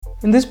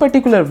In this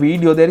particular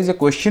video, there is a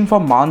question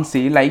from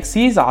Mansi. Like,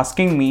 she is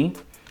asking me,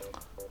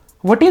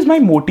 what is my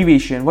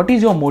motivation? What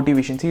is your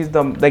motivation? See,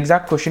 the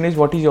exact question is,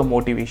 what is your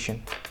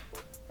motivation?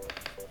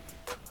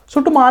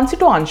 So to Mansi,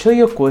 to answer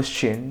your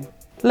question,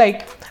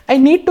 like, I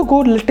need to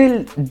go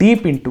little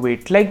deep into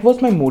it. Like,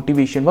 what's my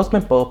motivation? What's my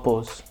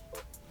purpose?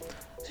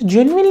 So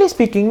genuinely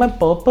speaking, my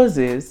purpose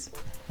is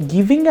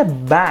giving a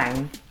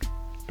bang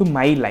to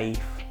my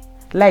life.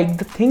 Like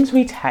the things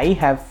which I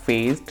have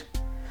faced,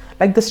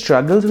 like the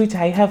struggles which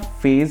I have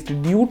faced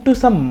due to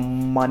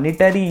some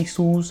monetary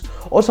issues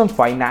or some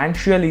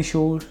financial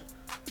issues,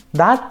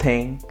 that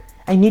thing,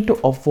 I need to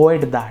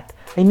avoid that.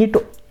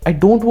 I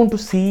don't want to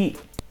see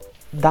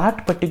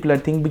that particular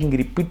thing being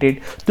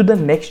repeated to the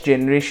next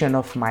generation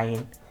of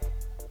mine.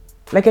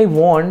 Like, I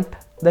want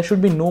there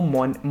should be no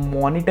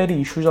monetary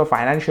issues or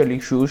financial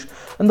issues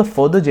in the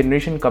further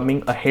generation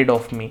coming ahead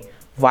of me.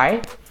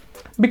 Why?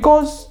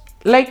 Because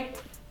like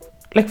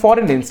for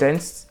an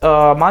instance,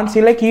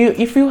 Mansi, like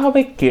if you have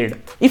a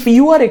kid, if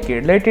you are a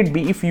kid, let it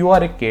be, if you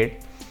are a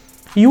kid,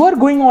 you are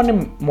going on a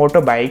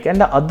motorbike and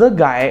the other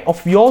guy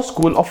of your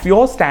school, of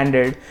your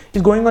standard,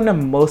 is going on a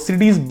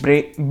Mercedes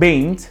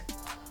Benz.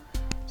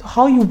 So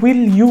how will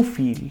you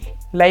feel?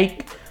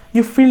 Like,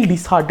 you feel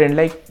disheartened.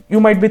 Like, you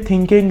might be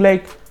thinking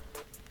like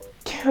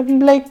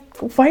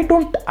why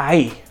don't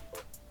I?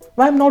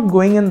 Why I'm not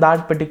going in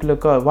that particular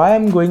car? Why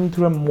I'm going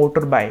through a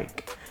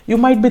motorbike? You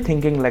might be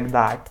thinking like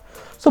that.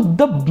 So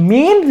the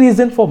main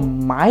reason for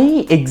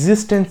my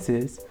existence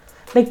is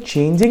like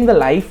changing the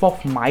life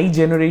of my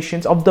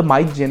generations,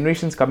 my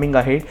generations coming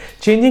ahead,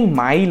 changing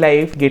my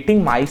life,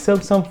 getting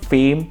myself some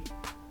fame,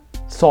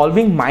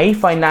 solving my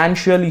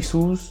financial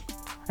issues,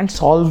 and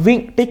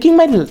taking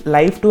my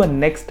life to a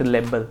next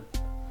level,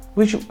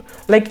 which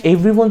like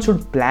everyone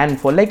should plan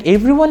for. Like,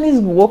 everyone is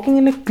working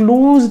in a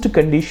closed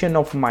condition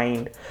of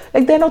mind.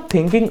 Like, they're not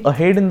thinking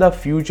ahead in the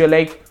future.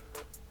 Like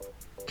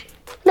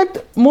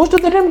most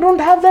of the time don't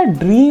have their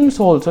dreams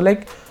also.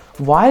 Like,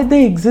 why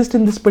they exist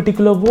in this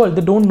particular world,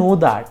 they don't know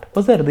that.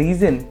 What's the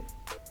reason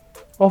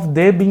of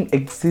their being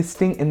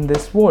existing in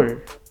this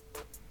world?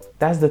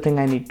 That's the thing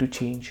I need to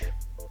change.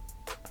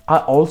 I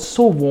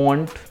also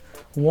want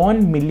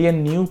 1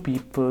 million new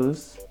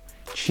peoples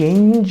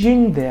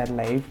changing their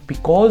life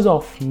because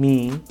of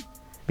me,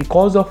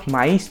 because of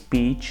my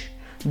speech.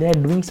 They are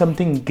doing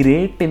something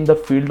great in the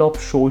field of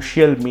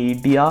social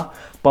media,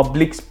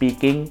 public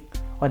speaking,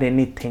 or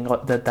anything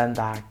other than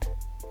that.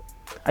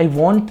 I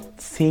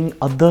want seeing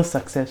others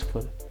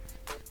successful.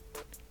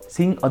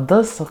 Seeing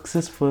others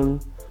successful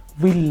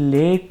will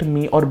let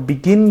me or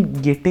begin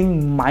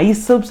getting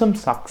myself some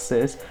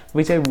success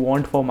which I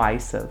want for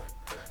myself.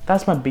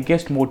 That's my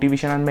biggest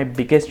motivation and my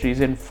biggest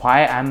reason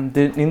why I'm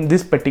in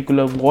this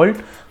particular world,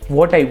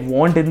 what I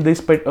want in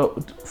this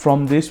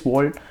from this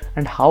world,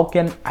 and how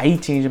can I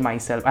change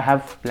myself. I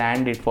have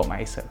planned it for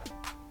myself.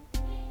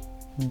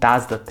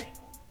 That's the thing.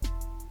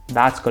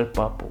 That's called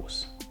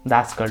purpose.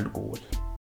 That's called goal.